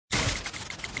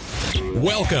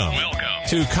Welcome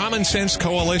to Common Sense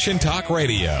Coalition Talk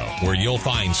Radio, where you'll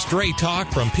find straight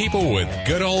talk from people with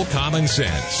good old common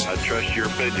sense. I trust your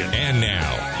opinion. And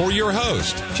now, for your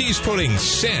host, she's putting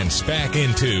sense back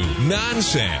into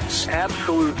nonsense.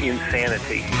 Absolute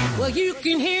insanity. Well, you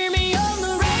can hear me on the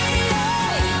radio.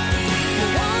 You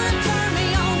want to turn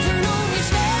me on, turn on your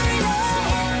stereo.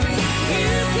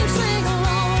 You can sing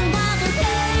along while they're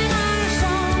playing our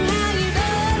song. Now you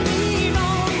done me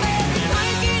wrong, baby,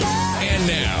 crank it up. And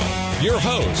now, your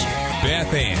host,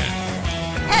 Beth Ann.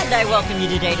 And I welcome you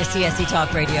today to CSC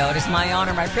Talk Radio. It is my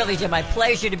honor, my privilege, and my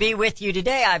pleasure to be with you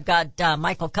today. I've got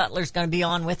Michael Cutler's going to be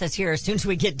on with us here as soon as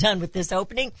we get done with this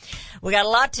opening. We got a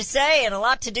lot to say and a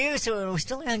lot to do, so we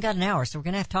still only got an hour, so we're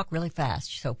going to have to talk really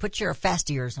fast. So put your fast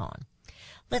ears on.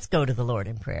 Let's go to the Lord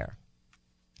in prayer.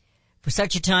 For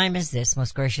such a time as this,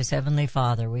 most gracious Heavenly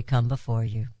Father, we come before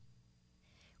you.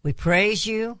 We praise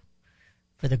you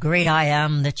for the great I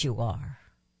am that you are,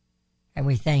 and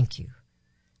we thank you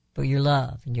for your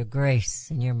love and your grace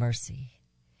and your mercy.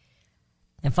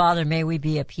 And Father, may we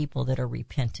be a people that are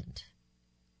repentant.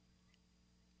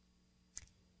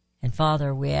 And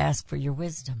Father, we ask for your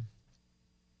wisdom.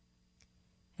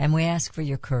 And we ask for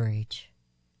your courage.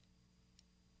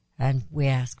 And we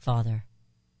ask, Father,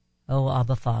 oh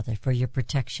Abba Father, for your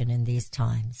protection in these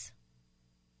times.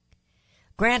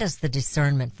 Grant us the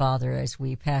discernment, Father, as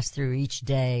we pass through each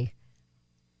day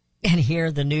and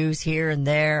hear the news here and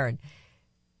there and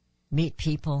meet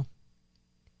people.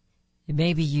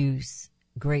 Maybe use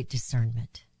great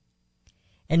discernment.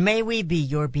 And may we be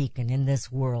your beacon in this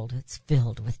world that's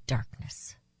filled with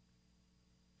darkness.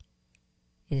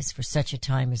 It is for such a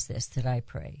time as this that I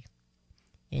pray.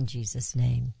 In Jesus'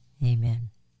 name, amen.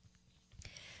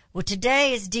 Well,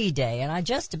 today is D-Day, and I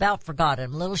just about forgot it.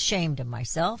 I'm a little ashamed of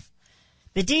myself.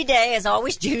 The D-Day is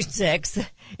always June 6th.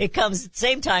 It comes at the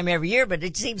same time every year, but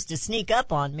it seems to sneak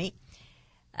up on me.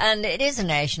 And it is a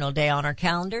national day on our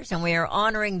calendars, and we are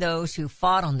honoring those who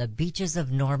fought on the beaches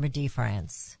of Normandy,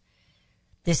 France.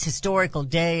 This historical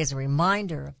day is a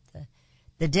reminder of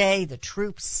the day the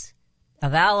troops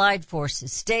of Allied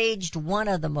forces staged one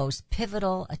of the most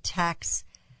pivotal attacks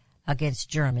against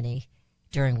Germany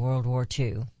during World War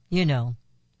II. You know,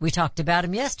 we talked about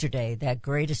him yesterday, that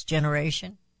greatest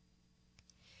generation.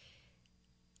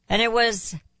 And it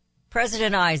was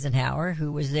President Eisenhower,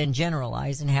 who was then General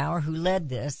Eisenhower, who led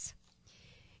this.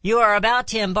 You are about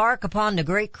to embark upon the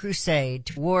great crusade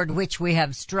toward which we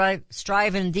have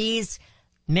striven these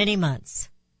many months.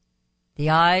 The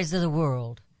eyes of the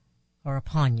world are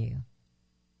upon you.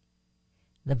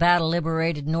 The battle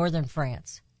liberated northern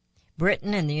France.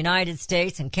 Britain and the United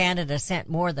States and Canada sent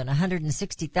more than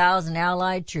 160,000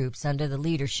 Allied troops under the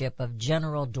leadership of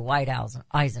General Dwight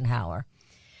Eisenhower.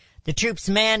 The troops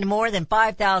manned more than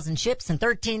 5,000 ships and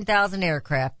 13,000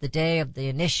 aircraft the day of the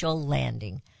initial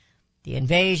landing. The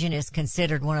invasion is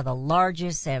considered one of the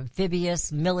largest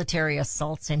amphibious military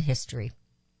assaults in history.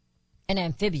 An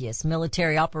amphibious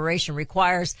military operation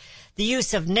requires the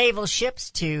use of naval ships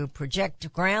to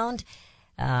project ground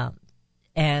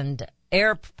and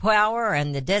air power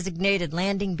and the designated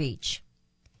landing beach.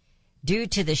 Due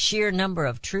to the sheer number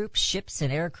of troops, ships,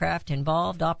 and aircraft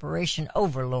involved, Operation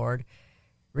Overlord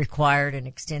required an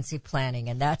extensive planning,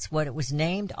 and that's what it was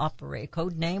named.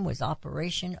 Code name was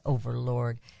Operation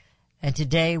Overlord. And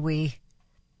today we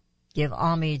give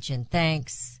homage and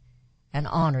thanks and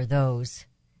honor those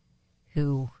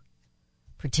who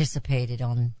participated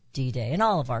on D-Day. And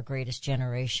all of our greatest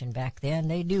generation back then,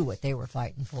 they knew what they were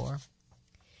fighting for.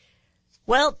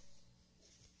 Well,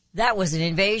 that was an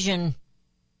invasion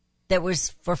that was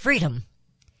for freedom.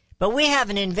 But we have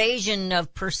an invasion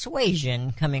of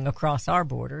persuasion coming across our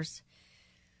borders.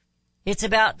 It's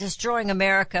about destroying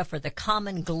America for the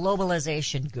common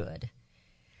globalization good.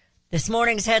 This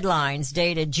morning's headlines,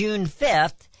 dated June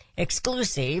 5th,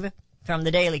 exclusive from the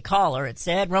Daily Caller, it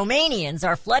said, Romanians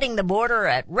are flooding the border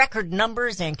at record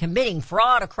numbers and committing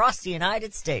fraud across the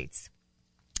United States.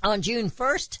 On June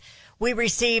 1st, we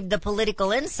received the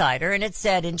Political Insider, and it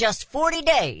said in just 40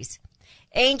 days,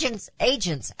 agents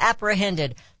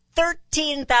apprehended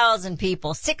 13,000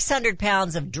 people, 600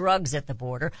 pounds of drugs at the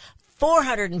border,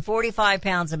 445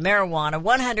 pounds of marijuana,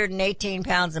 118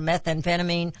 pounds of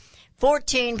methamphetamine,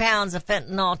 14 pounds of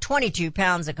fentanyl, 22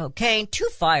 pounds of cocaine, 2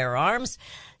 firearms,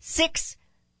 6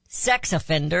 sex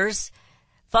offenders,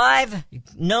 5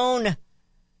 known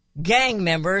gang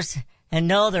members, and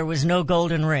no, there was no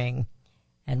golden ring,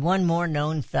 and 1 more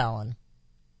known felon.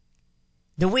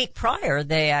 The week prior,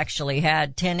 they actually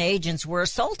had 10 agents were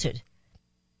assaulted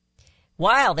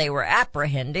while they were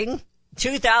apprehending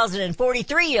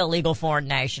 2,043 illegal foreign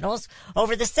nationals.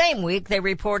 Over the same week, they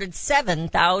reported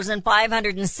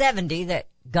 7,570 that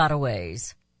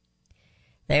gotaways.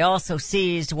 They also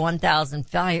seized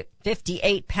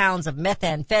 1,058 pounds of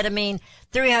methamphetamine,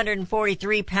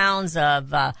 343 pounds of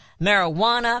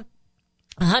marijuana,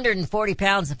 140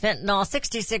 pounds of fentanyl,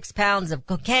 66 pounds of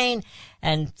cocaine,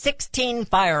 and 16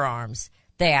 firearms.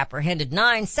 They apprehended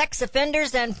 9 sex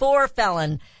offenders and 4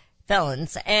 felons,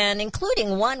 and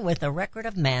including one with a record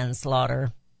of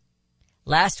manslaughter.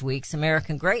 Last week's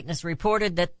American Greatness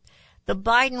reported that the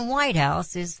Biden White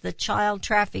House is the child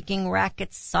trafficking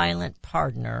racket's silent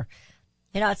partner.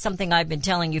 You know, it's something I've been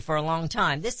telling you for a long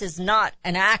time. This is not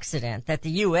an accident that the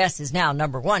U.S. is now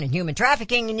 #1 in human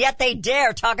trafficking, and yet they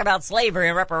dare talk about slavery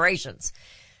and reparations.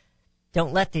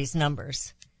 Don't let these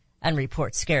numbers and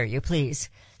reports scare you, please.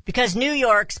 Because New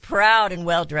York's proud and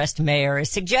well-dressed mayor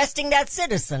is suggesting that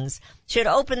citizens should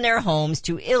open their homes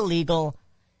to illegals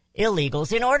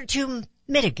in order to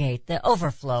mitigate the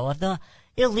overflow of the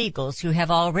illegals who have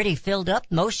already filled up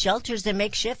most shelters and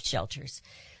makeshift shelters.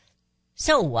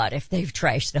 So what if they've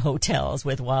trashed the hotels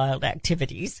with wild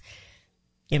activities?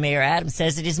 Mayor Adams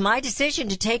says it is my decision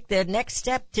to take the next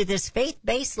step to this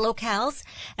faith-based locales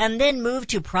and then move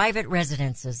to private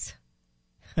residences.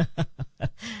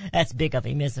 That's big of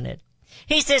him, isn't it?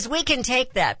 He says we can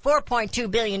take that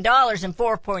 $4.2 billion and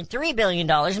 $4.3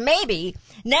 billion maybe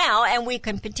now, and we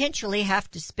can potentially have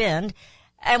to spend,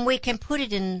 and we can put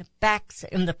it in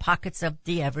the pockets of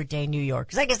the everyday New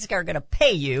Yorkers. I guess they're going to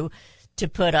pay you to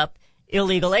put up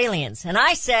illegal aliens. And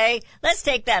I say, let's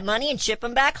take that money and ship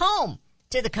them back home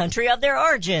to the country of their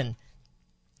origin.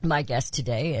 My guest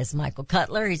today is Michael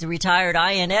Cutler. He's a retired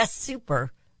INS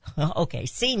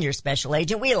senior special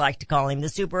agent. We like to call him the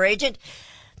super agent.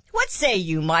 What say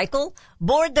you, Michael?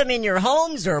 Board them in your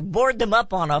homes or board them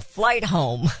up on a flight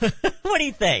home? What do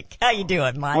you think? How you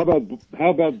doing, Mike? How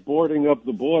about boarding up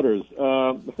the borders?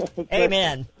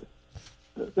 Amen.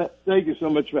 Thank you so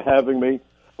much for having me.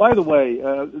 By the way,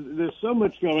 there's so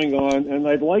much going on, and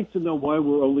I'd like to know why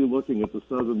we're only looking at the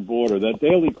southern border. That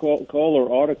Daily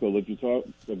Caller article that you talked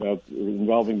about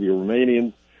involving the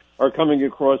Romanians are coming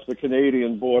across the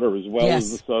Canadian border as well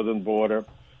as the southern border.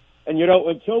 And, you know,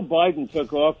 until Biden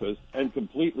took office and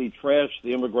completely trashed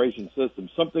the immigration system,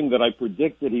 something that I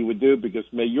predicted he would do because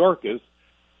Mayorkas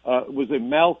was a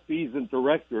malfeasant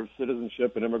director of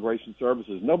Citizenship and Immigration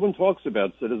Services. No one talks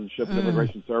about Citizenship and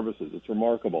Immigration Services. It's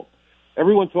remarkable.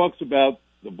 Everyone talks about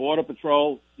the Border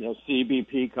Patrol, you know,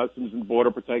 CBP, Customs and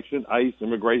Border Protection, ICE,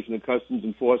 Immigration and Customs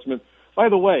Enforcement. By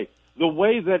the way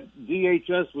that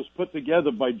DHS was put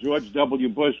together by George W.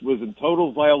 Bush was in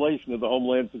total violation of the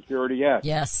Homeland Security Act.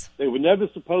 Yes. They were never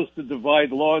supposed to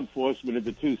divide law enforcement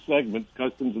into 2 segments,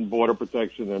 Customs and Border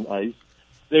Protection and ICE.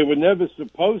 They were never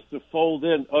supposed to fold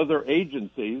in other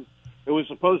agencies. It was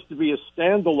supposed to be a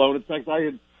standalone. In fact, I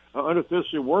had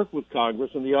unofficially worked with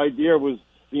Congress, and the idea was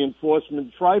the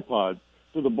enforcement tripod.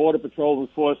 So the Border Patrol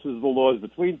enforces the laws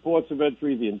between ports of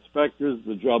entry, the inspectors,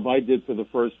 the job I did for the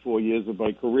first 4 years of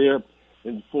my career,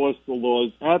 enforced the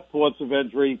laws at ports of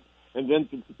entry, and then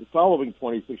for the following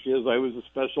 26 years I was a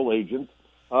special agent,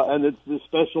 and it's the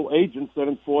special agents that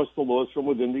enforce the laws from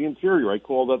within the interior. I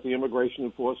call that the immigration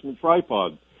enforcement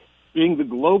tripod. Being the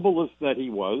globalist that he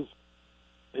was,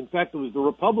 in fact, it was the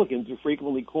Republicans who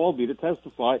frequently called me to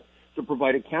testify to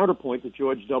provide a counterpoint to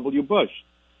George W. Bush.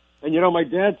 And, you know, my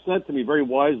dad said to me very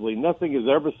wisely, nothing is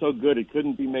ever so good it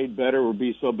couldn't be made better or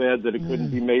be so bad that it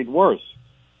couldn't be made worse.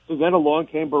 So then along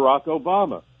came Barack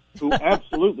Obama, who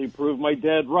absolutely proved my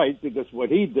dad right because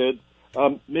what he did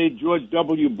made George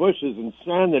W. Bush's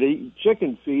insanity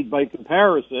chicken feed by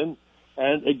comparison.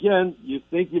 And, again, you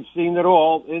think you've seen it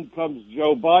all. In comes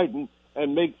Joe Biden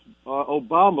and makes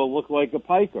Obama look like a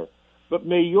piker. But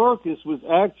Mayorkas was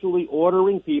actually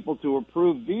ordering people to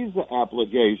approve visa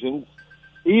applications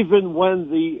even when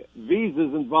the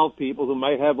visas involve people who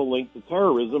might have a link to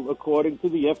terrorism, according to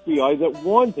the FBI that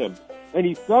warned him. And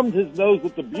he thumbed his nose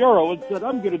at the Bureau and said,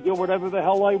 I'm going to do whatever the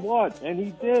hell I want. And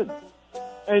he did.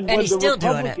 And when the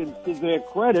Republicans, to their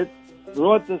credit,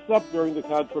 brought this up during the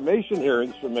confirmation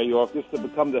hearings for Mayorkas to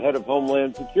become the head of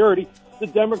Homeland Security, the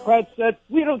Democrats said,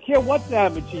 we don't care what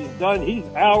damage he's done. He's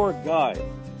our guy.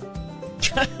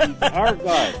 He's our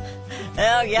guy.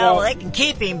 Oh, yeah, well, they can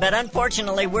keep him, but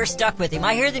unfortunately, we're stuck with him.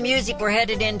 I hear the music. We're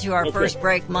headed into our first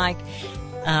break, Mike.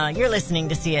 You're listening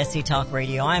to CSC Talk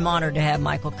Radio. I'm honored to have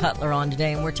Michael Cutler on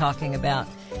today, and we're talking about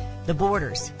the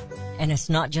borders. And it's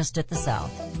not just at the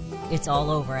south. It's all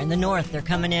over. And the north, they're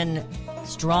coming in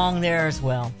strong there as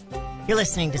well. You're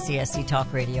listening to CSC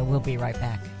Talk Radio. We'll be right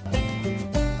back.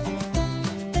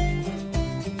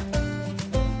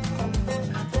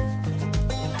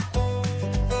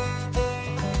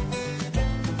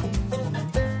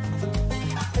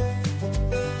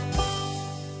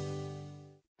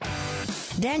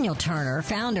 Daniel Turner,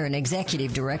 founder and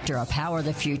executive director of Power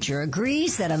the Future,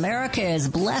 agrees that America is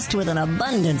blessed with an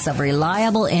abundance of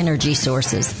reliable energy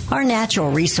sources. Our natural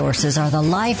resources are the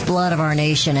lifeblood of our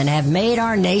nation and have made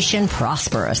our nation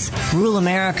prosperous. Rural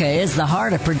America is the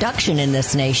heart of production in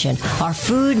this nation. Our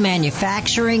food,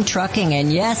 manufacturing, trucking,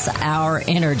 and yes, our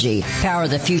energy. Power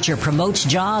the Future promotes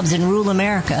jobs in rural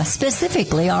America,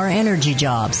 specifically our energy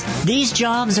jobs. These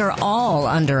jobs are all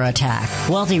under attack.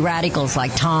 Wealthy radicals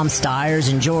like Tom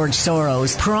Stiers and George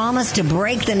Soros promise to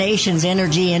break the nation's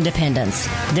energy independence.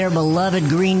 Their beloved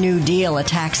Green New Deal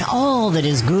attacks all that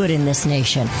is good in this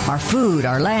nation. Our food,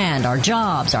 our land, our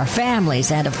jobs, our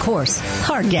families, and of course,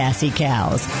 our gassy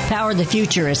cows. Power the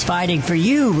Future is fighting for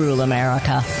you, rural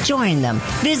America. Join them.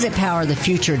 Visit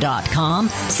PowerTheFuture.com.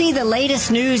 See the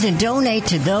latest news and donate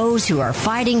to those who are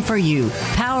fighting for you.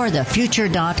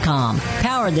 PowerTheFuture.com.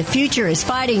 Power the Future is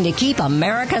fighting to keep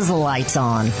America's lights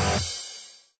on.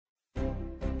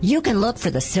 You can look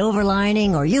for the silver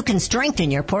lining, or you can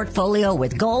strengthen your portfolio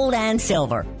with gold and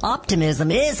silver. Optimism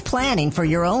is planning for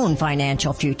your own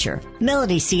financial future.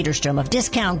 Melody Cedarstrom of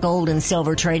Discount Gold and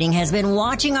Silver Trading has been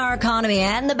watching our economy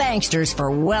and the banksters for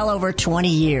well over 20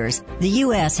 years. The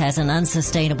U.S. has an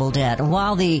unsustainable debt, and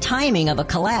while the timing of a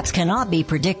collapse cannot be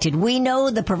predicted, we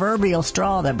know the proverbial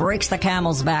straw that breaks the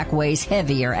camel's back weighs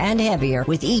heavier and heavier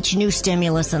with each new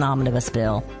stimulus and omnibus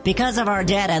bill. Because of our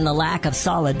debt and the lack of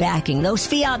solid backing, those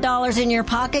fiat dollars in your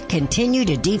pocket continue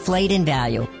to deflate in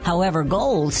value. However,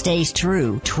 gold stays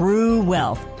true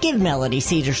wealth. Give Melody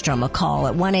Cedarstrom a call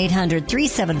at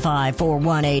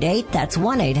 1-800-375-4188. That's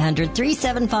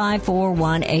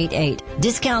 1-800-375-4188.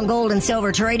 Discount Gold and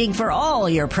Silver Trading for all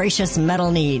your precious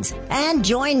metal needs. And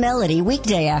join Melody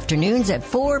weekday afternoons at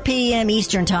 4 p.m.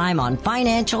 Eastern Time on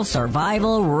Financial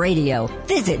Survival Radio.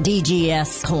 Visit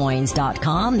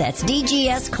DGScoins.com. That's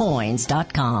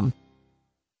DGScoins.com.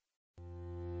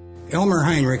 Elmer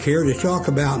Heinrich here to talk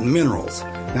about minerals.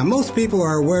 Now, most people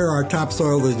are aware our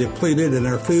topsoil is depleted and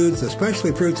our foods,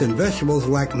 especially fruits and vegetables,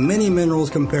 lack many minerals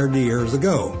compared to years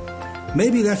ago.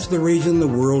 Maybe that's the reason the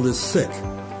world is sick.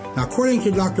 Now, according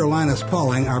to Dr. Linus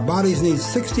Pauling, our bodies need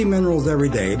 60 minerals every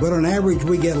day, but on average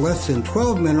we get less than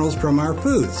 12 minerals from our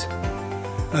foods.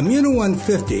 Immuno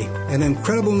 150, an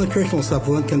incredible nutritional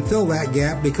supplement, can fill that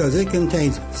gap because it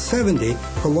contains 70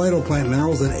 colloidal plant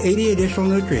minerals and 80 additional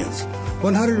nutrients.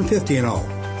 150 in all.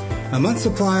 A month's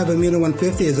supply of Immuno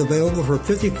 150 is available for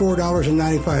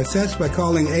 $54.95 by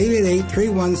calling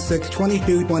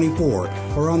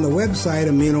 888-316-2224 or on the website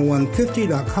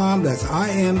immuno150.com. That's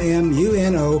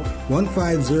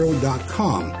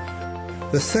IMMUNO150.com.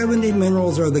 The 70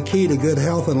 minerals are the key to good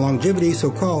health and longevity,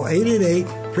 so call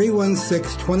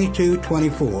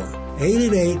 888-316-2224.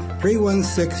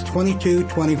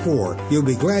 888-316-2224. You'll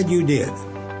be glad you did.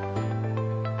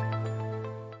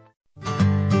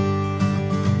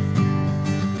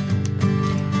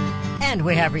 And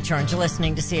we have returned to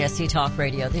listening to CSC Talk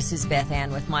Radio. This is Beth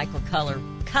Ann with Michael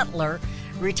Cutler,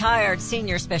 retired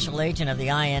senior special agent of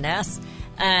the INS,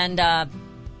 and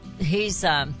he's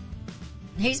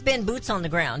been boots on the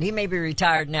ground. He may be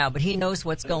retired now, but he knows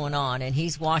what's going on, and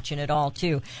he's watching it all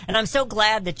too. And I'm so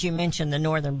glad that you mentioned the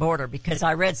northern border, because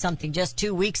I read something just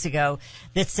 2 weeks ago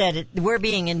that said we're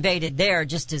being invaded there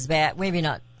just as bad. Maybe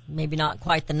not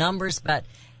quite the numbers, but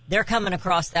they're coming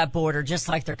across that border just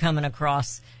like they're coming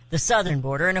across the southern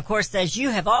border. And of course, as you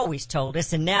have always told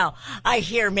us, and now I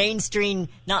hear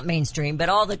not mainstream, but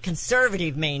all the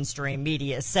conservative mainstream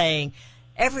media saying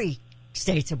every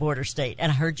state's a border state. And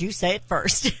I heard you say it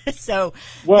first. So,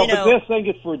 but they're saying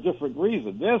it for a different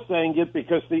reason. They're saying it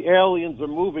because the aliens are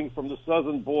moving from the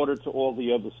southern border to all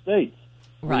the other states.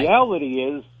 Right. Reality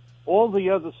is all the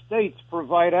other states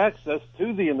provide access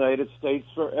to the United States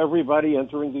for everybody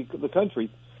entering the country.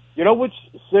 You know which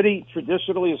city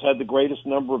traditionally has had the greatest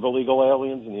number of illegal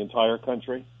aliens in the entire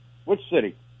country? Which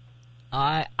city?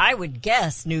 I would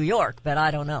guess New York, but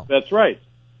I don't know. That's right.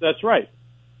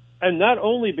 And not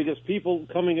only because people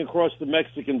coming across the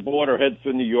Mexican border head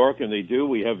for New York, and they do.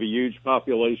 We have a huge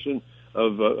population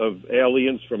of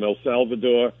aliens from El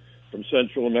Salvador, from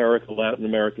Central America, Latin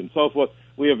America, and so forth.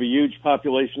 We have a huge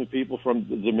population of people from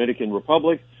the Dominican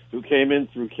Republic who came in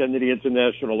through Kennedy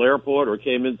International Airport or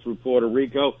came in through Puerto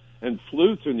Rico and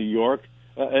flew to New York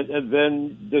and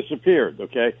then disappeared,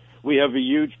 okay? We have a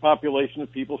huge population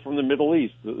of people from the Middle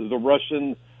East, the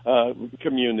Russian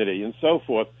community, and so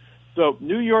forth. So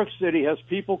New York City has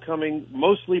people coming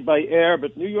mostly by air,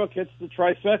 but New York hits the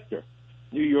trifecta.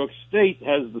 New York State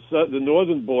has the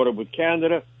northern border with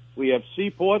Canada. We have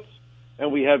seaports,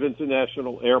 and we have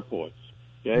international airports.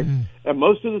 Okay? And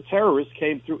most of the terrorists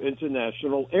came through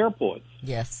international airports.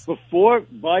 Yes. Before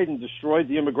Biden destroyed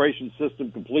the immigration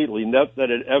system completely, not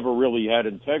that it ever really had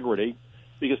integrity,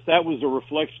 because that was a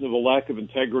reflection of a lack of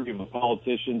integrity of the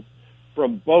politicians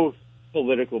from both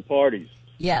political parties.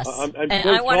 Yes. I'm and so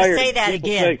I want to tired say of that people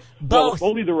again. saying, Both. well,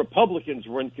 only the Republicans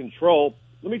were in control.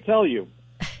 Let me tell you,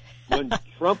 when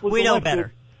Trump was We know elected,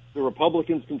 better. the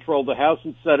Republicans controlled the House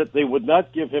and Senate. They would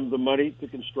not give him the money to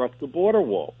construct the border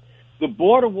wall. The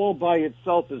border wall by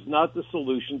itself is not the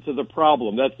solution to the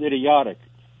problem. That's idiotic.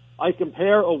 I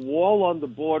compare a wall on the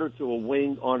border to a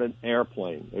wing on an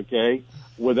airplane, okay?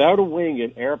 Without a wing,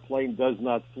 an airplane does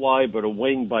not fly, but a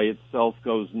wing by itself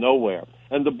goes nowhere.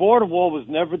 And the border wall was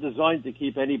never designed to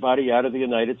keep anybody out of the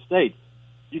United States.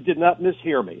 You did not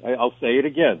mishear me. I'll say it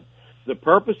again. The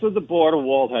purpose of the border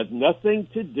wall had nothing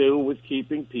to do with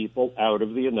keeping people out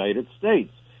of the United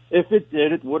States. If it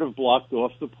did, it would have blocked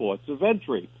off the ports of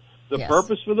entry. The Yes.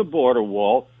 purpose for the border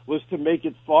wall was to make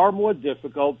it far more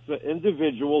difficult for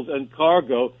individuals and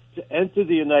cargo to enter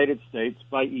the United States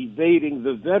by evading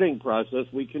the vetting process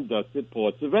we conduct at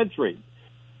ports of entry.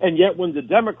 And yet when the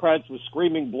Democrats were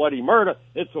screaming bloody murder,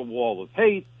 it's a wall of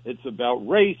hate, it's about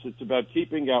race, it's about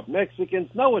keeping out Mexicans.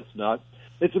 No, it's not.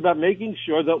 It's about making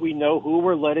sure that we know who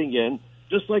we're letting in,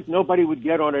 just like nobody would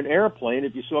get on an airplane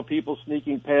if you saw people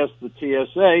sneaking past the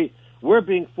TSA. We're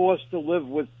being forced to live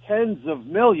with tens of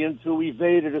millions who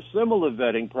evaded a similar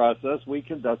vetting process we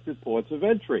conducted ports of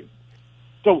entry.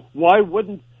 So why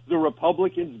wouldn't the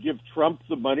Republicans give Trump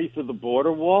the money for the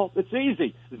border wall? It's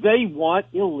easy. They want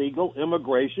illegal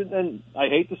immigration, and I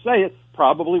hate to say it,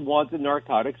 probably want the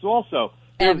narcotics also.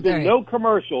 There have been no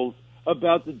commercials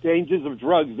about the dangers of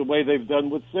drugs the way they've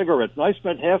done with cigarettes. And I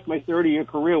spent half my 30-year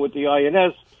career with the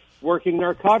INS working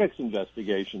narcotics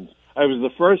investigations. I was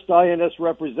the first INS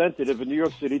representative in New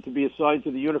York City to be assigned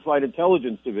to the Unified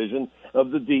Intelligence Division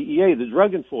of the DEA, the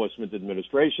Drug Enforcement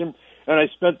Administration, and I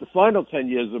spent the final 10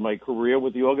 years of my career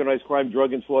with the Organized Crime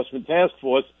Drug Enforcement Task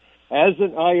Force as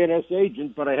an INS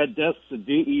agent, but I had desks at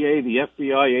DEA, the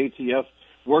FBI, ATF,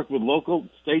 worked with local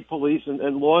state police and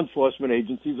law enforcement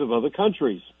agencies of other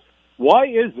countries. Why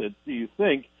is it, do you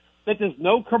think, that there's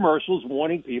no commercials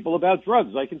warning people about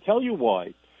drugs? I can tell you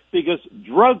why. Because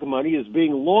drug money is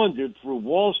being laundered through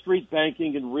Wall Street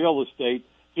banking and real estate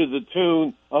to the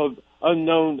tune of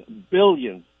unknown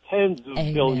billions, tens of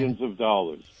billions of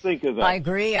dollars. Think of that. I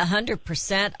agree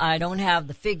 100%. I don't have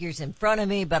the figures in front of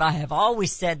me, but I have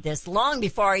always said this long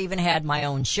before I even had my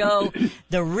own show.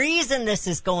 The reason this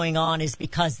is going on is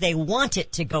because they want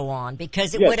it to go on,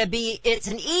 because it's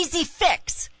an easy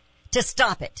fix to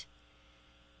stop it.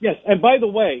 Yes, and by the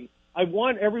way, I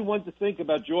want everyone to think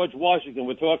about George Washington.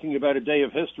 We're talking about a day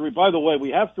of history. By the way, we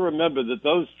have to remember that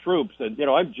those troops, and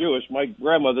I'm Jewish. My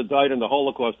grandmother died in the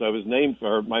Holocaust. I was named for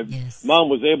her. My mom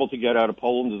was able to get out of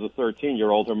Poland as a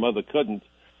 13-year-old. Her mother couldn't.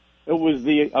 It was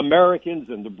the Americans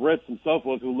and the Brits and so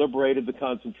forth who liberated the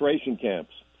concentration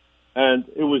camps. And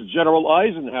it was General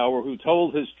Eisenhower who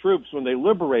told his troops when they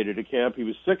liberated a camp, he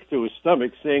was sick to his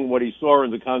stomach seeing what he saw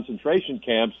in the concentration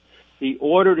camps. He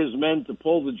ordered his men to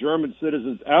pull the German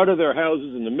citizens out of their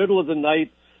houses in the middle of the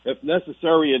night, if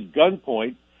necessary at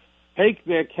gunpoint, take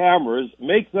their cameras,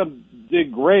 make them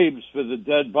dig graves for the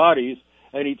dead bodies,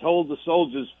 and he told the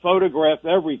soldiers, photograph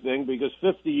everything, because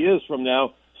 50 years from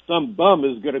now, some bum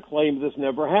is going to claim this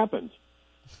never happened.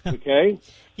 Okay?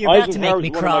 You're about to make me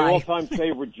Eisenhower's one cry. of my all-time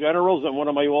favorite generals and one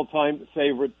of my all-time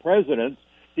favorite presidents.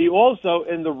 He also,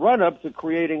 in the run-up to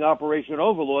creating Operation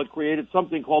Overlord, created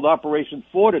something called Operation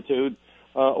Fortitude,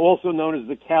 also known as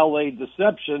the Calais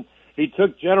Deception. He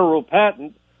took General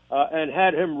Patton and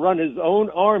had him run his own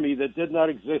army that did not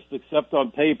exist except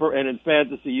on paper and in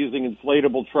fantasy, using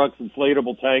inflatable trucks,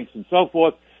 inflatable tanks, and so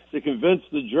forth, to convince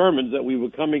the Germans that we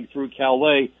were coming through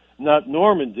Calais, not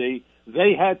Normandy.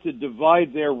 They had to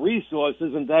divide their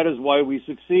resources, and that is why we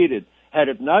succeeded. Had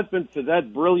it not been for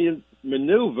that brilliant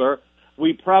maneuver,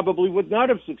 we probably would not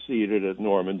have succeeded at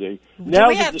Normandy. Do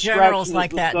we have generals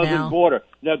like that southern now? Border.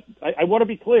 Now, I want to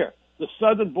be clear. The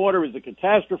southern border is a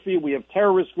catastrophe. We have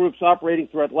terrorist groups operating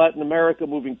throughout Latin America,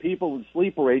 moving people and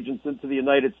sleeper agents into the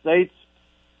United States.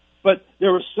 But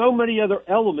there are so many other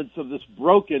elements of this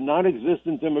broken,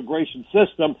 non-existent immigration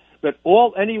system that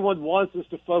all anyone wants us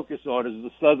to focus on is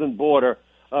the southern border.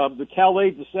 The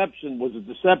Calais deception was a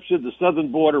deception. The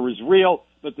southern border is real,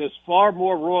 but there's far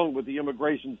more wrong with the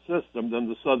immigration system than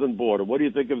the southern border. What do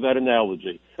you think of that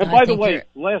analogy? And by the way,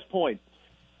 last point,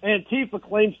 Antifa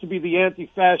claims to be the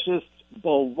anti-fascist.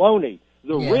 Baloney.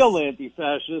 The real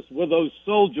anti-fascists were those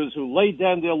soldiers who laid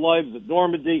down their lives at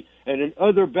Normandy and in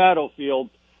other battlefields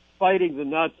fighting the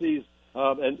Nazis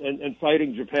and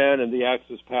fighting Japan and the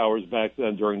Axis powers back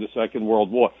then during the Second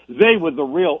World War. They were the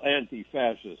real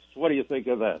anti-fascists. What do you think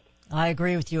of that? I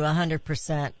agree with you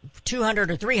 100%,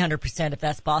 200 or 300% if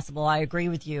that's possible. I agree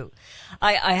with you.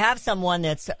 I have someone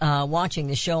that's watching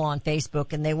the show on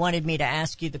Facebook, and they wanted me to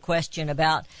ask you the question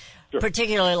about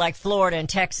particularly like Florida and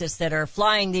Texas that are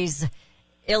flying these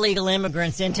illegal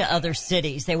immigrants into other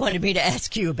cities. They wanted me to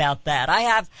ask you about that.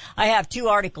 I have two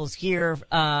articles here,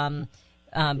 both of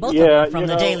them from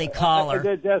the Daily Caller.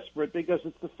 They're desperate because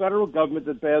it's the federal government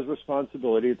that bears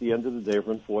responsibility at the end of the day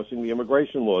for enforcing the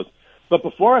immigration laws. But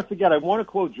before I forget, I want to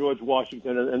quote George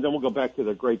Washington, and then we'll go back to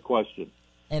the great question.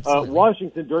 Absolutely.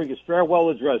 Washington, during his farewell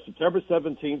address, September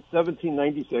 17th,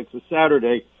 1796, a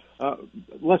Saturday,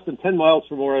 less than 10 miles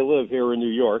from where I live here in New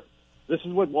York, this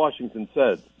is what Washington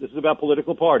said. This is about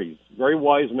political parties. Very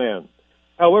wise man.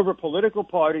 However, political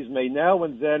parties may now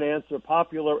and then answer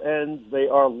popular ends. They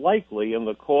are likely, in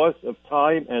the course of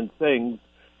time and things,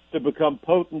 to become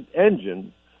potent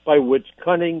engines by which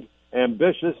cunning,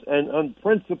 ambitious, and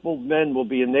unprincipled men will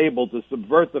be enabled to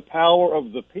subvert the power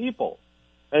of the people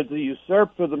and to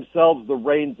usurp for themselves the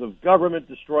reins of government,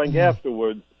 destroying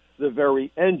afterwards the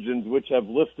very engines which have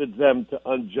lifted them to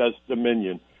unjust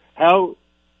dominion. How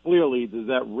clearly does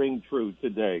that ring true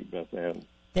today, Beth Ann?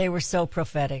 They were so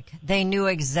prophetic. They knew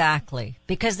exactly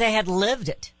because they had lived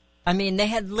it. I mean, they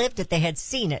had lived it. They had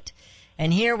seen it.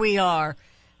 And here we are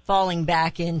falling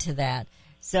back into that.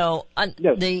 So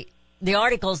yes. The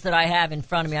articles that I have in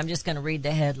front of me, I'm just going to read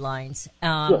the headlines.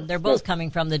 They're both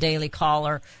coming from the Daily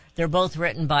Caller. They're both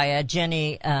written by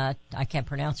Jenny, I can't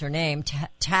pronounce her name,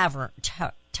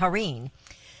 Tareen.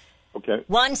 Okay.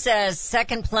 One says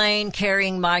second plane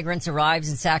carrying migrants arrives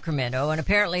in Sacramento, and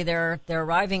apparently they're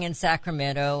arriving in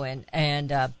Sacramento,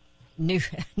 and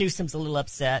Newsom's a little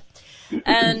upset.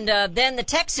 And then the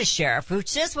Texas sheriff,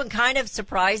 which this one kind of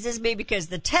surprises me because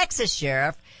the Texas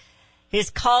sheriff is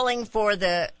calling for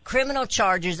the criminal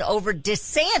charges over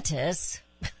DeSantis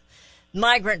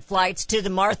migrant flights to the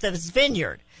Martha's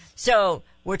Vineyard. So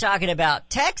we're talking about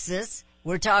Texas,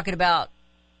 we're talking about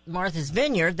Martha's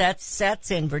Vineyard,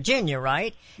 that's in Virginia,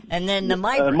 right? And then the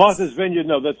migrants. Martha's Vineyard,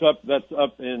 no, that's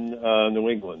up in New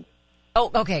England.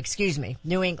 Oh, okay, excuse me,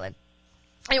 New England.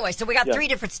 Anyway, so we got three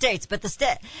different states, but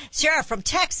the sheriff from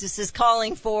Texas is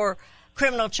calling for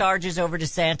criminal charges over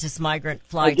DeSantis migrant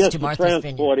flights to Martha's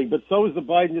Vineyard. But so is the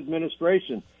Biden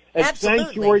administration. And Absolutely.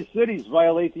 Sanctuary cities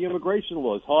violate the immigration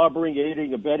laws, harboring,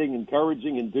 aiding, abetting,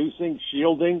 encouraging, inducing,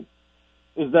 shielding.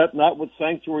 Is that not what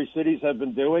sanctuary cities have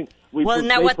been doing? Isn't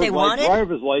that what they wanted?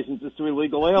 Driver's licenses to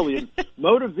illegal aliens.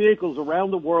 Motor vehicles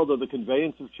around the world are the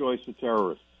conveyance of choice for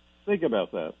terrorists. Think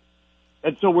about that.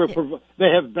 And so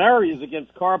they have barriers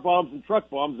against car bombs and truck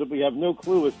bombs that we have no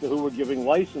clue as to who we're giving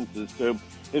licenses to.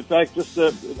 In fact, just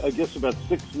I guess about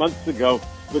 6 months ago,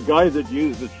 the guy that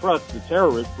used the truck, the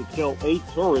terrorist, to kill 8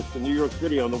 tourists in New York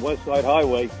City on the West Side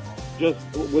Highway, just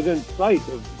within sight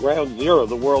of Ground Zero,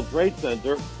 the World Trade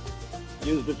Center,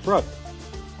 used a truck.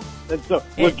 And so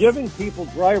we're giving people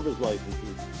driver's licenses.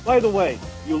 By the way,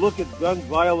 you look at gun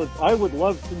violence, I would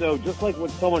love to know, just like when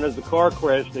someone has a car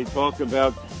crash, they talk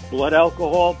about blood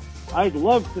alcohol. I'd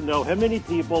love to know how many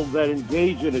people that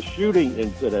engage in a shooting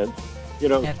incident,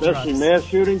 especially mass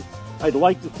shootings, I'd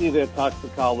like to see their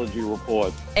toxicology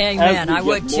report. Amen, I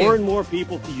would too. More and more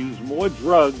people to use more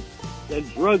drugs,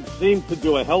 and drugs seem to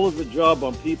do a hell of a job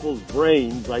on people's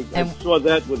brains. I saw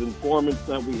that with informants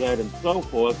that we had and so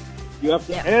forth. You have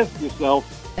to ask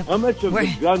yourself, how much of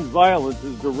the gun violence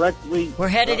is directly we're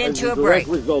headed into a direct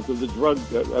break. result of the drug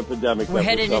epidemic? We're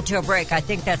headed into a break. I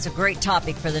think that's a great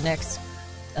topic for the next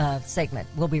segment.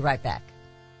 We'll be right back.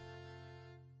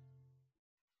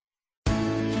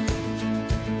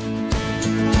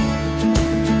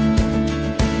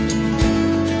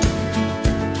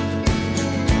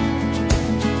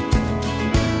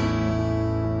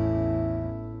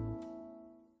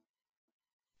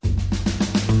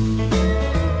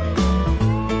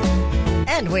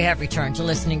 And we have returned to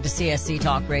listening to CSC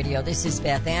Talk Radio. This is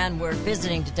Beth Ann. We're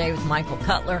visiting today with Michael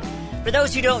Cutler. For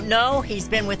those who don't know, he's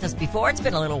been with us before. It's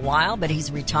been a little while, but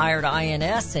he's retired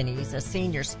INS, and he's a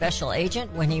senior special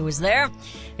agent when he was there.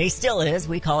 He still is.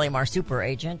 We call him our super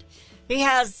agent. He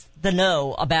has the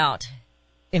know about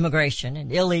immigration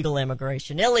and illegal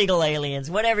immigration, illegal aliens,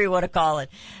 whatever you want to call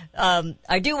it.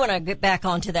 I do want to get back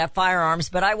onto that firearms,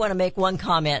 but I want to make one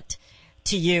comment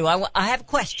to you. I have a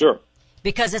question. Sure.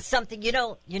 Because it's something,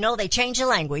 they change the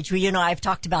language. I've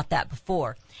talked about that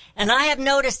before. And I have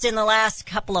noticed in the last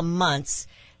couple of months,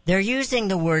 they're using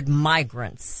the word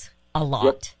migrants a lot.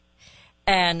 Yep.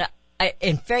 And it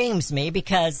inflames me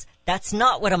because that's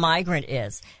not what a migrant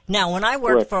is. Now, when I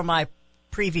worked for my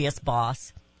previous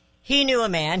boss, he knew a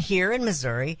man here in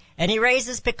Missouri, and he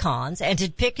raises pecans, and to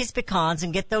pick his pecans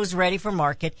and get those ready for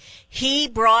market, he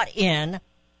brought in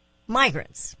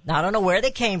migrants. Now, I don't know where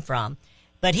they came from,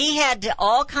 but he had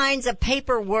all kinds of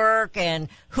paperwork and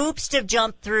hoops to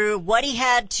jump through, what he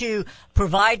had to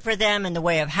provide for them in the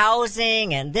way of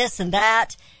housing and this and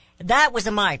that. That was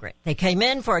a migrant. They came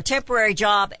in for a temporary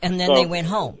job, and then they went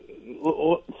home.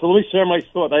 So let me share my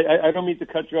thought. I don't mean to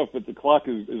cut you off, but the clock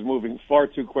is moving far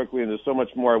too quickly, and there's so much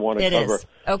more I want to cover. It is.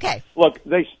 Okay. Look,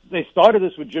 they started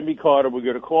this with Jimmy Carter. We're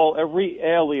going to call every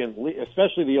alien,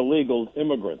 especially the illegal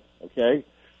immigrant, okay?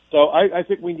 So I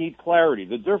think we need clarity.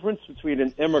 The difference between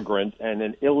an immigrant and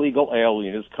an illegal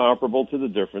alien is comparable to the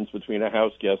difference between a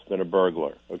house guest and a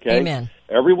burglar, okay? Amen.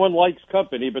 Everyone likes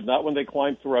company, but not when they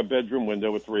climb through our bedroom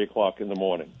window at 3 o'clock in the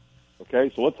morning,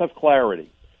 okay? So let's have clarity.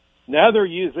 Now they're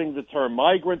using the term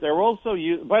migrant. They're also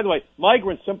by the way,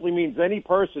 migrant simply means any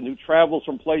person who travels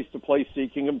from place to place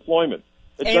seeking employment.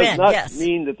 It does not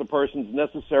mean that the person's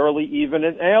necessarily even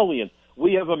an alien.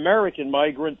 We have American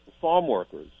migrant farm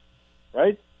workers,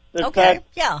 right? In fact,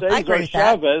 I agree with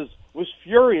that. Chavez was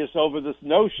furious over this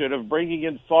notion of bringing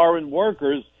in foreign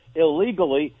workers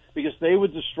illegally because they were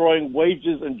destroying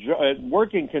wages and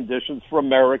working conditions for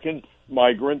American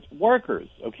migrant workers,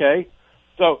 okay?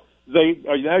 So they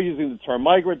are now using the term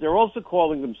migrant. They're also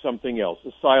calling them something else,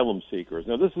 asylum seekers.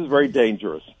 Now, this is very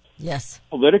dangerous. Yes.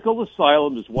 Political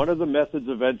asylum is one of the methods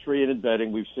of entry and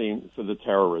embedding we've seen for the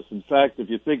terrorists. In fact, if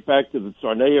you think back to the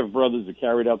Tsarnaev brothers who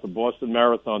carried out the Boston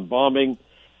Marathon bombing,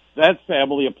 that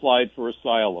family applied for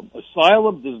asylum.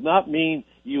 Asylum does not mean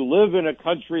you live in a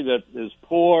country that is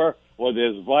poor or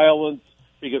there's violence,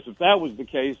 because if that was the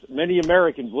case, many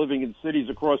Americans living in cities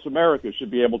across America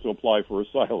should be able to apply for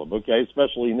asylum, okay,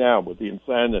 especially now with the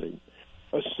insanity.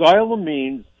 Asylum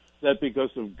means that because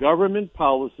of government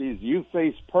policies, you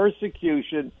face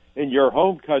persecution in your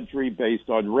home country based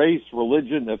on race,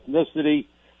 religion, ethnicity,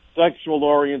 sexual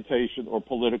orientation, or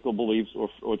political beliefs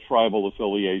or tribal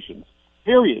affiliations.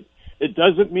 Period. It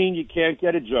doesn't mean you can't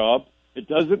get a job. It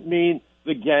doesn't mean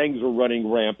the gangs are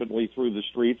running rampantly through the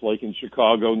streets like in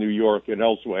Chicago, New York, and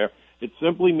elsewhere. It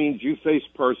simply means you face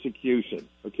persecution,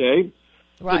 okay?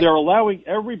 Right. So they're allowing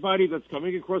everybody that's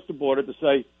coming across the border to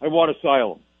say, I want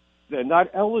asylum. They're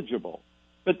not eligible,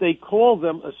 but they call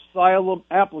them asylum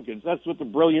applicants. That's what the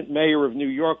brilliant mayor of New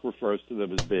York refers to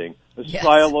them as being,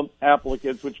 asylum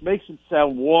applicants, which makes it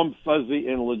sound warm, fuzzy,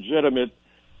 and legitimate.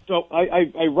 So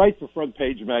I write for Front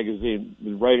Page Magazine,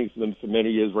 been writing for them for many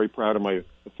years, very proud of my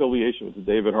affiliation with the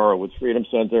David Horowitz Freedom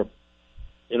Center.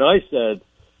 And I said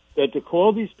that to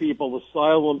call these people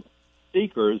asylum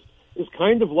seekers is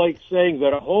kind of like saying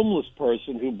that a homeless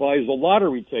person who buys a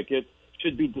lottery ticket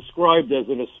should be described as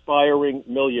an aspiring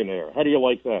millionaire. How do you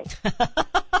like that?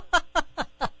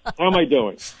 How am I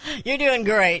doing? You're doing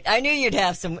great. I knew you'd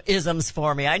have some isms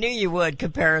for me. I knew you would,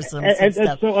 comparisons and stuff.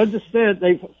 And so understand,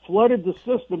 they've flooded the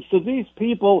system. So these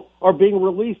people are being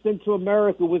released into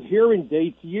America with hearing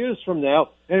dates years from now,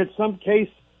 and in some case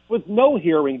with no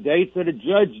hearing dates, and a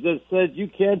judge that says you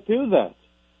can't do that.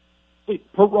 See,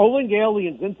 paroling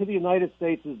aliens into the United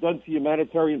States is done for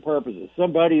humanitarian purposes.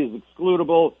 Somebody is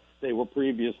excludable. They were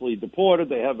previously deported.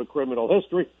 They have a criminal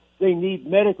history. They need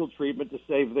medical treatment to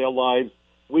save their lives.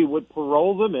 We would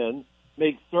parole them in,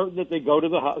 make certain that they go to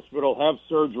the hospital, have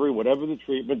surgery, whatever the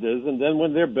treatment is, and then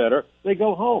when they're better, they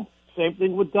go home. Same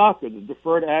thing with DACA, the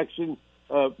Deferred Action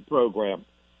Program.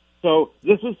 So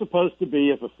this is supposed to be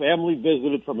if a family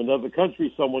visited from another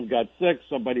country, someone got sick,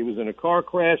 somebody was in a car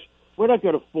crash, we're not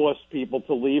going to force people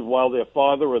to leave while their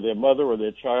father or their mother or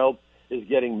their child is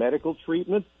getting medical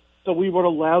treatment. So we would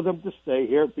allow them to stay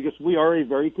here because we are a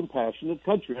very compassionate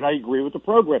country, and I agree with the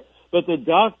program. But the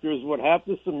doctors would have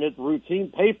to submit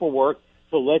routine paperwork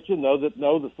to let you know that,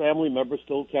 no, the family member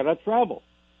still cannot travel.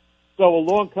 So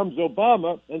along comes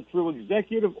Obama, and through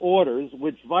executive orders,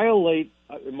 which violate,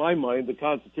 in my mind, the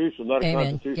Constitution, not a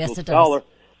constitutional scholar,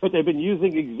 but they've been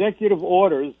using executive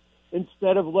orders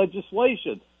instead of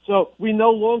legislation. So we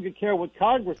no longer care what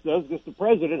Congress does because the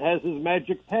president has his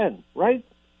magic pen, right?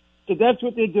 So that's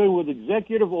what they're doing with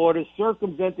executive orders,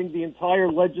 circumventing the entire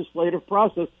legislative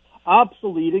process,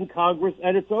 obsoleting Congress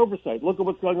and its oversight. Look at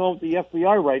what's going on with the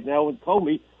FBI right now in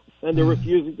Comey, and they're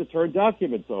refusing to turn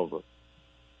documents over.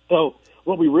 So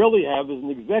what we really have is an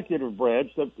executive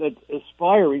branch that's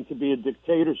aspiring to be a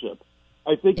dictatorship.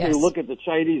 I think you look at the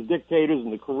Chinese dictators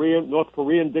and the North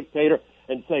Korean dictator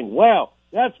and saying, wow,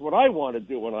 that's what I want to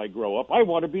do when I grow up. I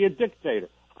want to be a dictator.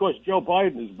 Of course, Joe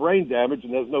Biden is brain damaged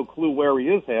and has no clue where he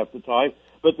is half the time,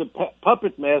 but the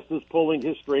puppet masters pulling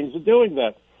his strings are doing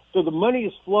that. So the money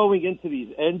is flowing into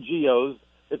these NGOs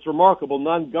It's remarkable.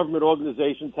 Non-government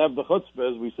organizations have the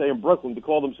chutzpah, as we say in Brooklyn, to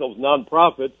call themselves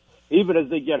non-profits, even as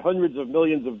they get hundreds of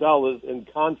millions of dollars in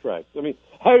contracts. I mean,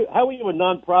 how are you a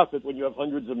non-profit when you have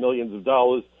hundreds of millions of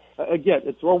dollars? Again,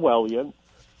 it's Orwellian.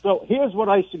 So here's what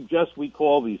I suggest we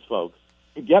call these folks.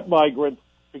 Forget migrant,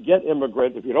 forget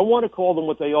immigrant. If you don't want to call them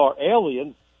what they are,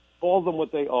 aliens, call them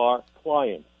what they are,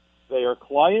 clients. They are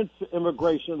clients to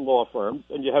immigration law firms,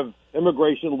 and you have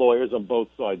immigration lawyers on both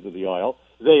sides of the aisle.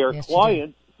 They are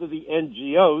clients to the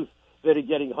NGOs that are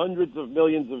getting hundreds of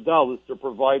millions of dollars to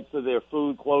provide for their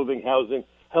food, clothing, housing,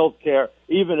 health care,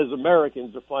 even as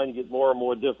Americans are finding it more and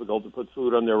more difficult to put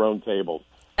food on their own tables.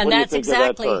 And what that's do you think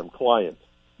exactly of that term, client?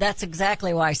 That's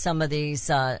exactly why some of these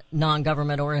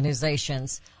non-government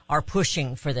organizations are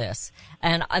pushing for this.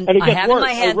 And it gets I have worse. in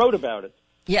my head, I wrote about it.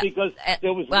 Yeah, because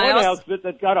there was one outfit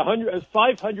that got a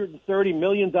 $530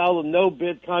 million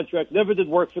no-bid contract, never did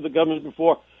work for the government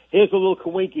before. Here's a little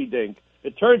coinky-dink.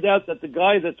 It turned out that the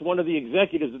guy that's one of the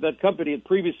executives of that company had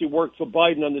previously worked for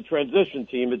Biden on the transition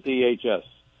team at DHS.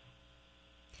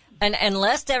 And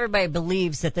lest everybody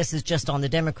believes that this is just on the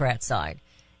Democrat side,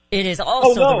 it is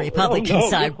also the Republican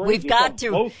side. We've got to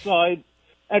both sides.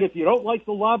 And if you don't like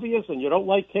the lobbyists and you don't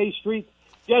like K Street,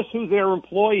 guess who their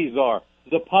employees are?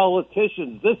 The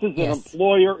politicians. This is an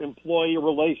employer-employee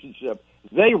relationship.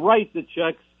 They write the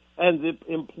checks, and the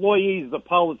employees, the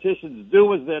politicians,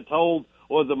 do as they're told,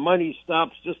 or the money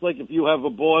stops. Just like if you have a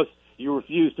boss, you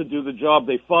refuse to do the job,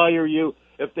 they fire you.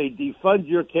 If they defund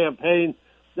your campaign,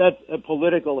 that's a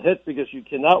political hit because you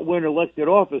cannot win elected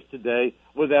office today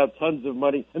without tons of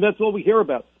money. And that's all we hear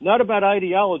about. Not about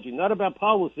ideology, not about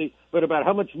policy, but about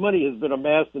how much money has been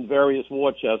amassed in various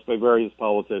war chests by various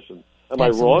politicians. Am I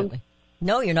wrong?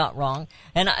 No, you're not wrong.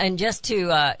 And just to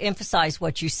emphasize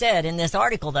what you said in this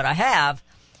article that I have,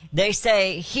 they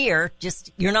say here,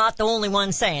 just you're not the only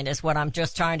one saying this. What I'm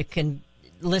just trying to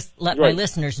let my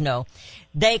listeners know.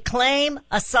 They claim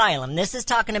asylum. This is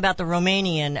talking about the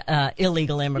Romanian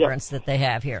illegal immigrants that they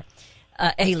have here,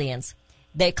 aliens.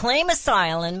 They claim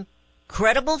asylum,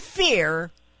 credible fear,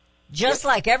 just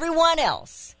like everyone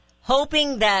else,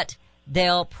 hoping that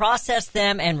they'll process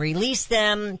them and release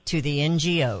them to the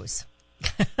NGOs.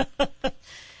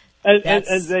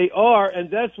 and they are,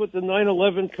 and that's what the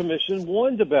 9/11 Commission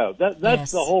warned about.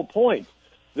 That's the whole point.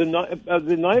 The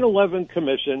 9/11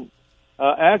 Commission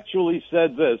actually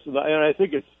said this, and I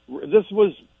think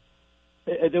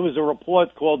there was a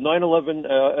report called 9/11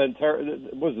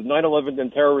 9/11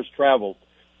 and terrorist travel.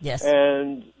 Yes.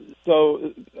 And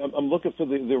so I'm looking for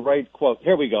the right quote.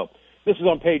 Here we go. This is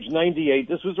on page 98.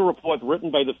 This was a report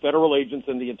written by the federal agents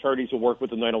and the attorneys who work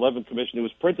with the 9/11 Commission. It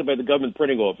was printed by the government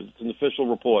printing office. It's an official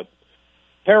report.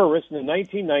 Terrorists in the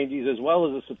 1990s, as well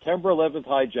as the September 11th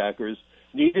hijackers,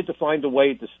 needed to find a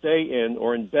way to stay in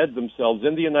or embed themselves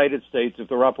in the United States if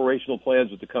their operational plans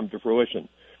were to come to fruition.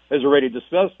 As already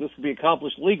discussed, this could be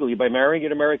accomplished legally by marrying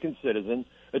an American citizen,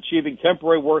 achieving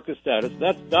temporary worker status.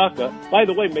 That's DACA. By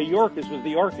the way, Mayorkas was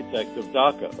the architect of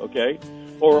DACA, okay?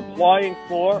 Or applying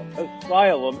for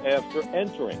asylum after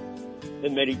entering.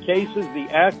 In many cases, the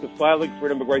act of filing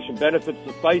for immigration benefits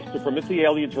sufficed to permit the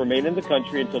alien to remain in the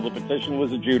country until the petition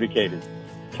was adjudicated.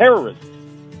 Terrorists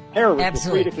are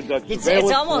free to conduct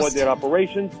surveillance, coordinate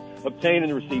operations, obtain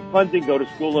and receive funding, go to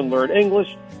school and learn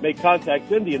English, make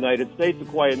contacts in the United States,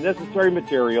 acquire necessary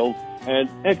materials, and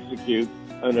execute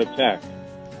an attack.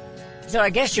 So I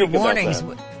guess your warnings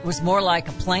was more like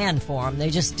a plan for them. They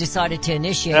just decided to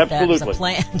initiate that as a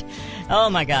plan. Oh,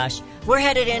 my gosh. We're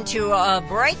headed into a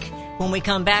break. When we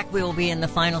come back, we will be in the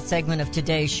final segment of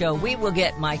today's show. We will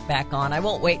get Mike back on. I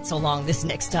won't wait so long this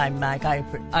next time, Mike. I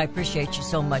appreciate you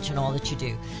so much and all that you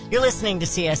do. You're listening to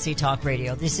CSC Talk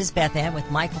Radio. This is Beth Ann with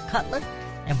Michael Cutler,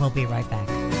 and we'll be right back.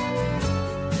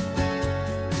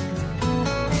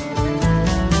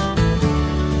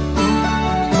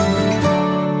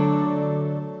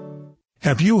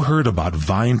 Have you heard about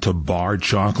Vine to Bar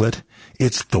chocolate?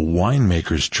 It's the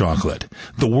winemaker's chocolate,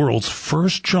 the world's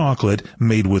first chocolate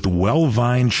made with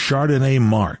well-vined Chardonnay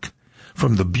marc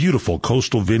from the beautiful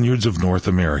coastal vineyards of North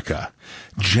America.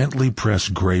 Gently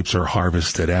pressed grapes are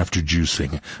harvested after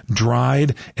juicing,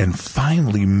 dried and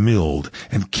finely milled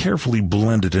and carefully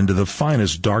blended into the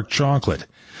finest dark chocolate.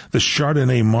 The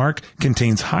Chardonnay mark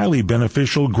contains highly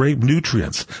beneficial grape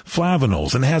nutrients,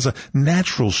 flavonols, and has a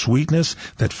natural sweetness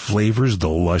that flavors the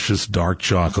luscious dark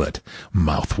chocolate.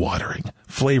 Mouth-watering,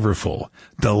 flavorful,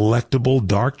 delectable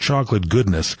dark chocolate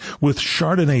goodness with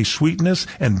Chardonnay sweetness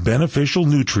and beneficial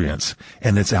nutrients.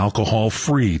 And it's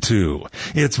alcohol-free, too.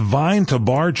 It's Vine to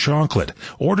Bar chocolate.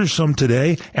 Order some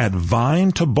today at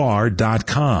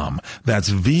vinetobar.com. That's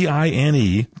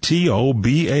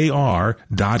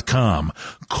VINETOBAR.com.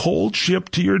 Cold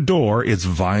shipped to your door, it's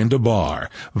Vine to Bar.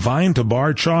 Vine to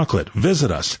Bar chocolate.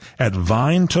 Visit us at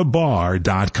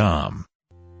vinetobar.com.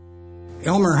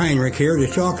 Elmer Heinrich here to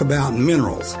talk about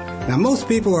minerals. Now, most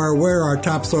people are aware our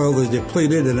topsoil is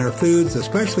depleted and our foods,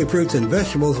 especially fruits and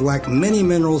vegetables, lack many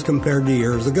minerals compared to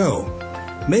years ago.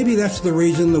 Maybe that's the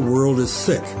reason the world is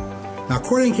sick. Now,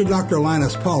 according to Dr.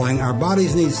 Linus Pauling, our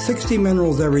bodies need 60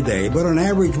 minerals every day, but on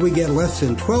average we get less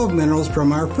than 12 minerals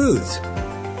from our foods.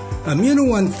 Immuno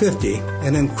 150,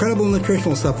 an incredible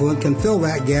nutritional supplement, can fill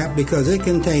that gap because it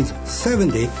contains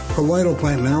 70 colloidal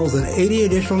plant minerals and 80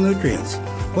 additional nutrients,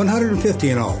 150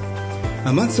 in all.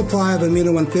 A month's supply of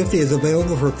Immuno 150 is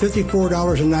available for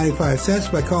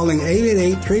 $54.95 by calling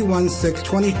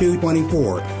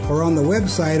 888-316-2224 or on the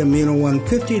website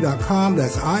immuno150.com.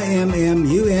 That's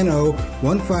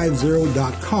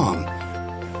IMMUNO150.com.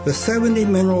 The 70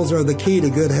 minerals are the key to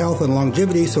good health and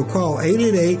longevity, so call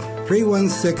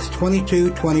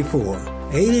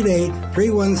 888-316-2224.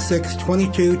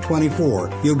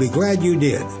 888-316-2224. You'll be glad you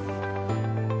did.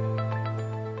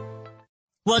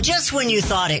 Well, just when you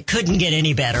thought it couldn't get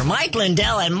any better, Mike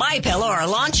Lindell and MyPillow are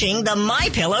launching the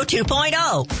MyPillow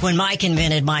 2.0. When Mike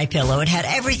invented MyPillow, it had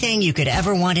everything you could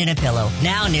ever want in a pillow.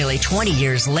 Now, nearly 20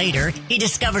 years later, he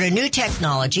discovered a new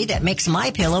technology that makes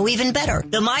MyPillow even better.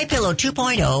 The MyPillow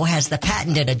 2.0 has the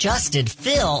patented adjusted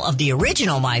fill of the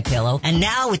original MyPillow, and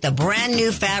now with the brand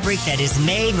new fabric that is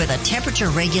made with a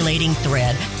temperature-regulating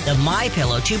thread, the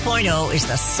MyPillow 2.0 is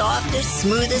the softest,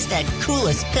 smoothest, and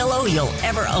coolest pillow you'll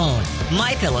ever own.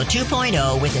 MyPillow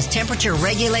 2.0 with its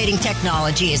temperature-regulating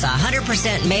technology is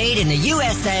 100% made in the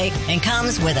USA and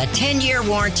comes with a 10-year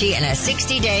warranty and a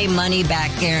 60-day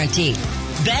money-back guarantee.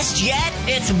 Best yet,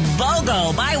 it's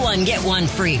BOGO. Buy one, get one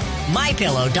free.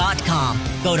 MyPillow.com.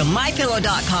 Go to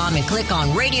MyPillow.com and click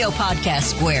on Radio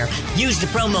Podcast Square. Use the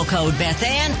promo code Beth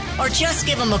Ann or just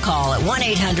give them a call at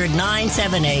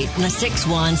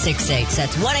 1-800-978-6168.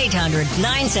 That's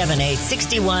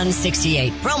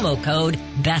 1-800-978-6168. Promo code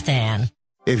Beth Ann.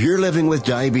 If you're living with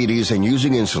diabetes and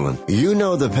using insulin, you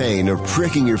know the pain of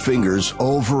pricking your fingers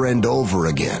over and over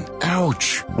again.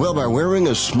 Ouch! Well, by wearing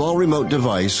a small remote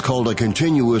device called a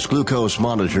continuous glucose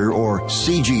monitor, or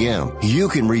CGM, you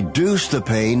can reduce the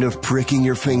pain of pricking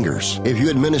your fingers. If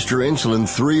you administer insulin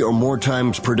 3 or more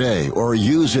times per day or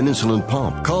use an insulin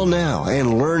pump, call now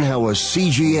and learn how a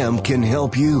CGM can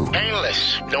help you.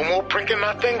 Painless. No more pricking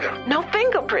my finger. No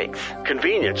finger pricks.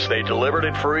 Convenience. They delivered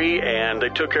it free and they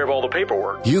took care of all the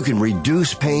paperwork. You can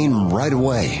reduce pain right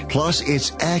away. Plus,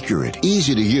 it's accurate,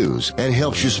 easy to use, and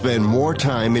helps you spend more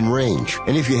time in range.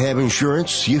 And if you have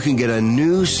insurance, you can get a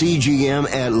new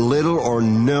CGM at little or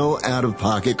no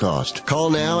out-of-pocket cost. Call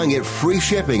now and get free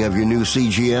shipping of your new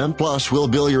CGM. Plus, we'll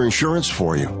bill your insurance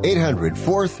for you.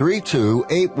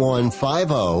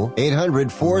 800-432-8150.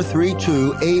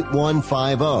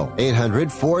 800-432-8150.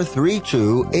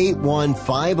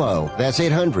 800-432-8150. That's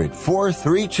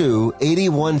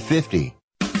 800-432-8150.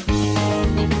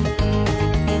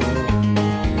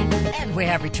 We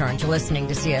have returned to listening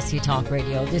to CSC Talk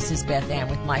Radio. This is Beth Ann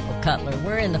with Michael Cutler.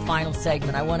 We're in the final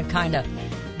segment. I want to kind of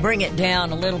bring it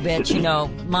down a little bit. You know,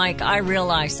 Mike, I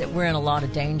realize that we're in a lot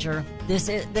of danger. This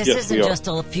isn't just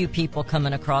a few people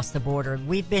coming across the border.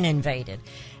 We've been invaded.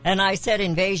 And I said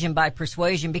invasion by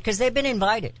persuasion because they've been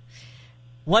invited.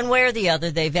 One way or the other,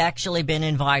 they've actually been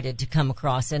invited to come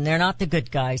across, and they're not the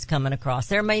good guys coming across.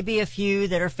 There may be a few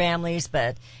that are families,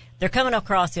 but they're coming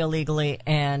across illegally,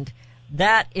 and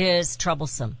that is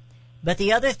troublesome. But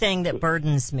the other thing that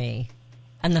burdens me,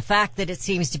 and the fact that it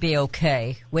seems to be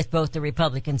okay with both the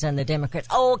Republicans and the Democrats,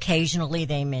 occasionally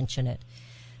they mention it,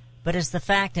 but it's the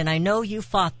fact, and I know you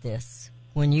fought this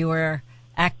when you were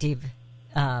active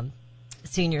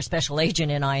senior special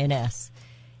agent in INS,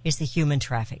 is the human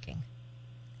trafficking.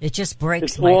 It just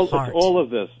breaks my heart. It's all of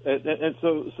this. And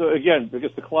so again,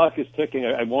 because the clock is ticking,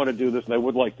 I want to do this, and I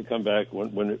would like to come back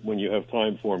when you have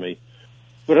time for me.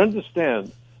 But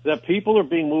understand that people are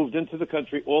being moved into the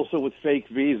country also with fake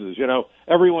visas. You know,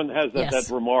 everyone has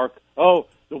that remark, oh,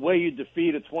 the way you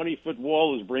defeat a 20-foot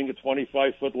wall is bring a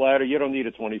 25-foot ladder. You don't need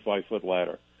a 25-foot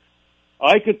ladder.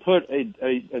 I could put a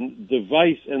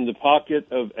device in the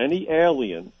pocket of any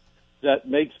alien that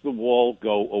makes the wall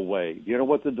go away. Do you know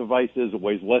what the device is? It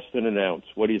weighs less than an ounce.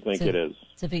 What do you think it is?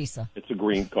 It's a visa. It's a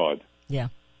green card. Yeah.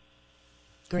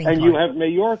 Green And card. you have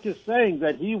Mayorkas saying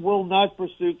that he will not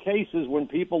pursue cases when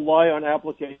people lie on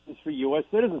applications for U.S.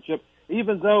 citizenship,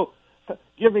 even though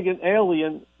giving an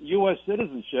alien U.S.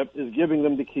 citizenship is giving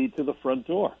them the key to the front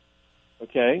door.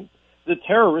 Okay? The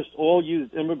terrorists all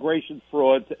used immigration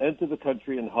fraud to enter the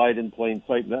country and hide in plain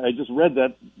sight. Now, I just read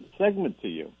that segment to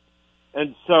you.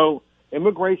 And so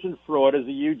immigration fraud is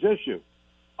a huge issue.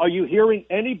 Are you hearing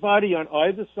anybody on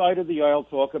either side of the aisle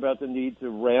talk about the need to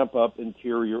ramp up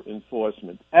interior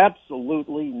enforcement?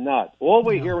 Absolutely not. All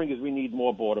we're hearing is we need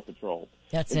more Border Patrol.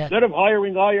 That's Instead of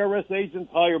hiring IRS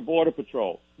agents, hire Border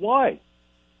Patrol. Why?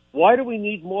 Why do we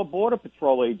need more Border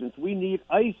Patrol agents? We need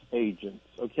ICE agents,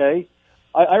 okay?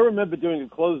 I remember doing a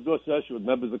closed-door session with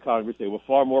members of Congress. They were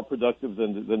far more productive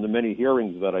than the many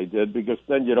hearings that I did, because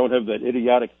then you don't have that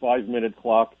idiotic 5-minute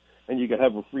clock and you can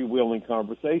have a freewheeling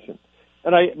conversation.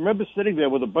 And I remember sitting there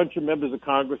with a bunch of members of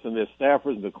Congress and their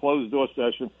staffers in the closed-door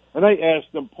session, and I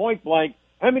asked them point blank,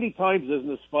 how many times does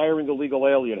an aspiring illegal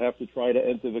alien have to try to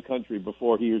enter the country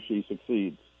before he or she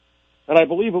succeeds? And I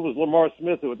believe it was Lamar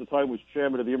Smith, who at the time was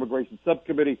chairman of the Immigration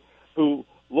Subcommittee, who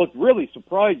looked really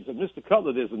surprised. He said, Mr.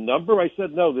 Cutler, there's a number? I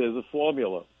said, no, there's a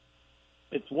formula.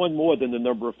 It's one more than the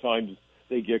number of times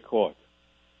they get caught.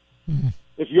 Mm-hmm.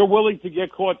 If you're willing to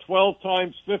get caught 12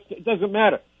 times, 15, it doesn't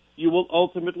matter. You will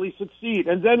ultimately succeed.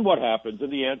 And then what happens?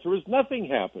 And the answer is nothing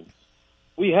happens.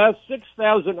 We have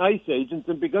 6,000 ICE agents,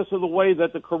 and because of the way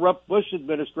that the corrupt Bush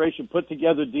administration put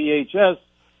together DHS,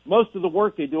 most of the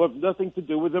work they do have nothing to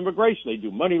do with immigration. They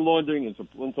do money laundering,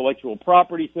 intellectual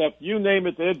property theft, you name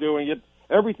it, they're doing it.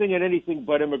 Everything and anything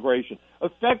but immigration.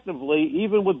 Effectively,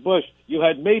 even with Bush, you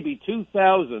had maybe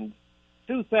 2,000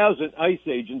 ICE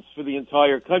agents for the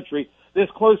entire country. There's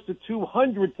close to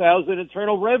 200,000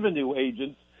 Internal Revenue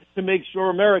agents to make sure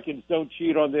Americans don't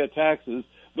cheat on their taxes,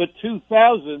 but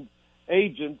 2,000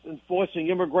 agents enforcing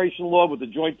immigration law with the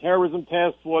Joint Terrorism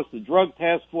Task Force, the Drug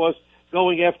Task Force,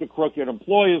 going after crooked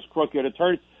employers, crooked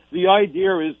attorneys. The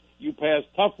idea is you pass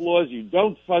tough laws, you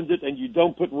don't fund it, and you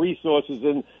don't put resources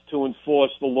in to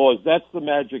enforce the laws. That's the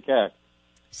magic act.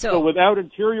 So without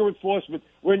interior enforcement,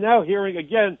 we're now hearing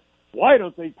again, why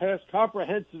don't they pass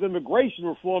comprehensive immigration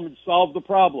reform and solve the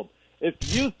problem? If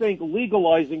you think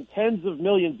legalizing tens of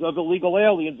millions of illegal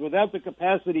aliens without the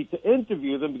capacity to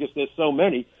interview them, because there's so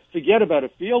many, forget about a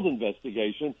field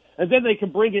investigation, and then they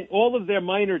can bring in all of their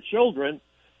minor children.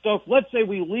 So if, let's say,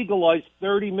 we legalize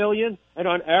 30 million, and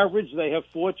on average they have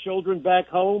 4 children back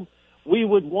home, we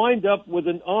would wind up with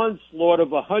an onslaught of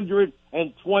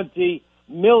 120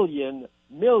 million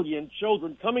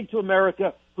children coming to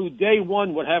America who day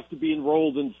one would have to be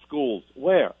enrolled in schools.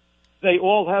 Where? They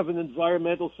all have an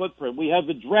environmental footprint. We have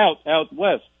the drought out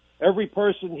west. Every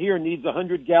person here needs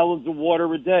 100 gallons of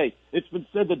water a day. It's been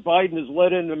said that Biden has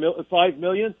let in 5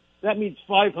 million. That means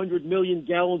 500 million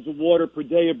gallons of water per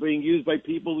day are being used by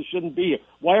people who shouldn't be here.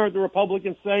 Why aren't the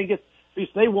Republicans saying it?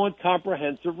 Because they want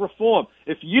comprehensive reform.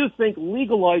 If you think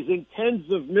legalizing tens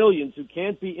of millions who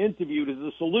can't be interviewed is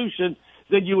a solution,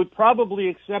 then you would probably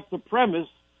accept the premise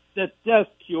that death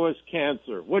cures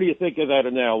cancer. What do you think of that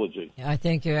analogy? I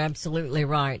think you're absolutely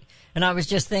right. And I was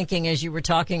just thinking as you were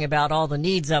talking about all the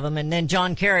needs of them, and then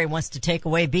John Kerry wants to take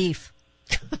away beef.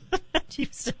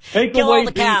 Take Kill away all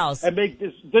the cows. and make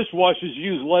dishwashers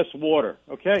use less water,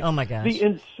 okay? Oh, my gosh. The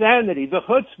insanity, the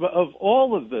chutzpah of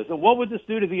all of this. And what would this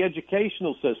do to the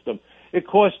educational system? It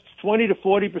costs 20 to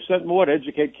 40% more to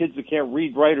educate kids that can't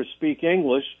read, write, or speak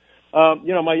English.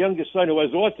 My youngest son, who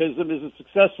has autism, is a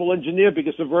successful engineer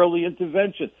because of early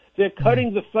intervention. They're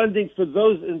cutting the funding for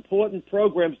those important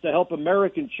programs to help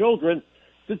American children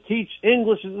to teach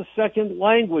English as a second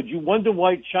language. You wonder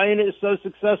why China is so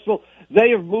successful? They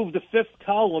have moved the fifth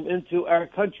column into our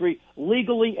country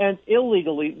legally and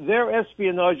illegally. Their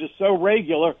espionage is so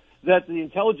regular that the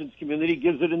intelligence community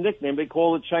gives it a nickname. They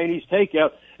call it Chinese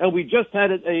takeout. And we just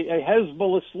had a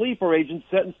Hezbollah sleeper agent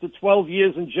sentenced to 12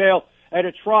 years in jail at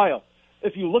a trial.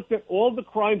 If you looked at all the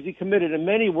crimes he committed, and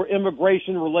many were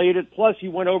immigration-related, plus he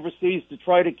went overseas to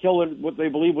try to kill what they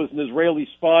believe was an Israeli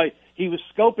spy. He was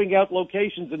scoping out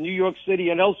locations in New York City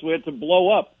and elsewhere to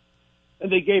blow up.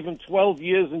 And they gave him 12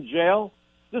 years in jail.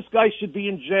 This guy should be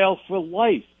in jail for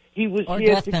life. He was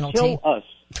here to kill us.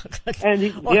 And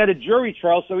he had a jury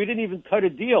trial, so he didn't even cut a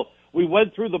deal. We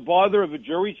went through the bother of a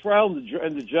jury trial,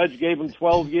 and the judge gave him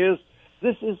 12 years.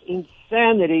 This is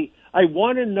insanity. I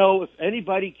want to know if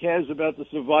anybody cares about the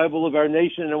survival of our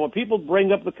nation. And when people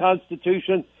bring up the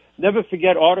Constitution, never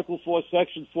forget Article 4,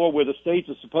 Section 4, where the states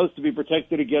are supposed to be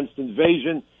protected against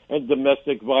invasion and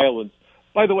domestic violence.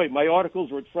 By the way, my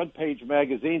articles are at Front Page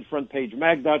Magazine,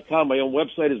 frontpagemag.com. My own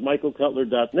website is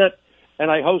michaelcutler.net. And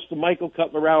I host the Michael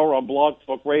Cutler Hour on Blog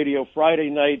Talk Radio Friday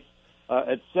nights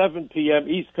at 7 p.m.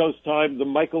 East Coast time, the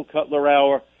Michael Cutler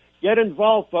Hour. Get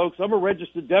involved, folks. I'm a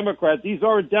registered Democrat. These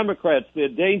aren't Democrats. They're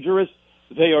dangerous.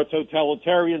 They are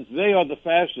totalitarians. They are the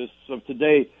fascists of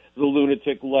today, the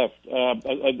lunatic left.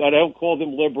 I don't call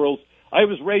them liberals. I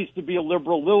was raised to be a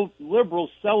liberal.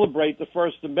 Liberals celebrate the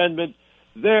First Amendment.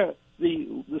 They're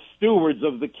the stewards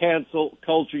of the cancel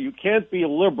culture. You can't be a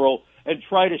liberal and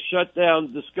try to shut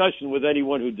down discussion with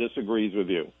anyone who disagrees with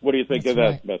you. What do you think of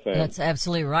that, Beth Ann? That's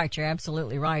absolutely right. You're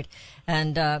absolutely right.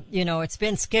 And, it's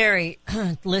been scary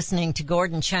listening to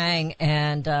Gordon Chang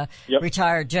and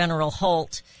retired General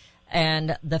Holt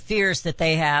and the fears that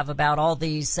they have about all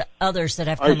these others that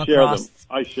have come across.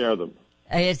 I share them.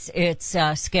 It's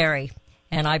scary.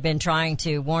 And I've been trying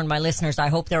to warn my listeners. I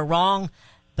hope they're wrong,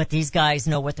 but these guys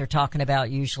know what they're talking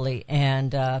about usually.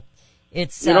 And,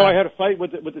 it's, I had a fight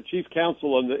with the chief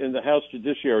counsel in the House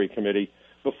Judiciary Committee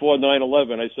before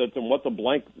 9/11. I said to him, what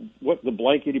the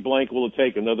blankety blank will it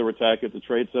take? Another attack at the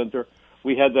Trade Center?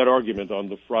 We had that argument on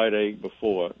the Friday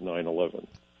before 9/11.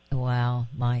 Wow,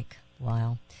 Mike.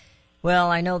 Wow. Well,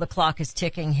 I know the clock is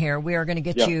ticking here. We are going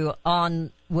to get you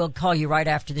on. We'll call you right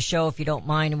after the show if you don't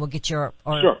mind, and we'll get you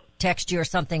or text you or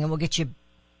something, and we'll get you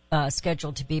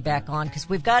scheduled to be back on, because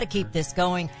we've got to keep this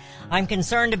going. I'm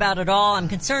concerned about it all. I'm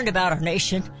concerned about our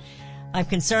nation. I'm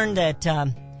concerned that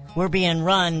we're being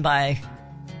run by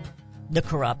the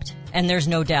corrupt, and there's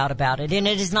no doubt about it. And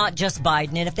it is not just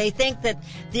Biden. And if they think that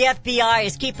the FBI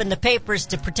is keeping the papers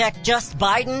to protect just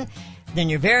Biden, then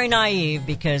you're very naive,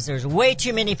 because there's way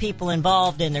too many people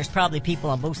involved, and there's probably people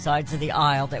on both sides of the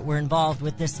aisle that were involved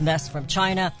with this mess from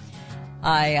China.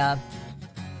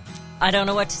 I don't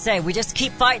know what to say. We just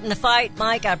keep fighting the fight,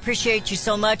 Mike. I appreciate you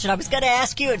so much. And I was going to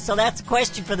ask you, and so that's a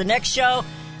question for the next show.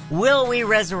 Will we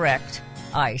resurrect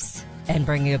ICE and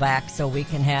bring you back so we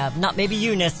can have, not maybe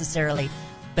you necessarily,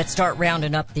 but start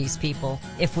rounding up these people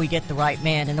if we get the right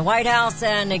man in the White House?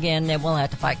 And again, then we'll have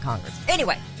to fight Congress.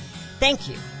 Anyway, thank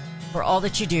you for all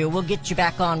that you do. We'll get you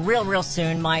back on real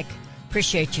soon, Mike.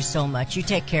 Appreciate you so much. You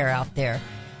take care out there.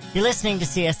 You're listening to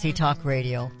CSC Talk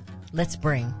Radio. Let's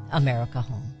bring America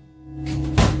home.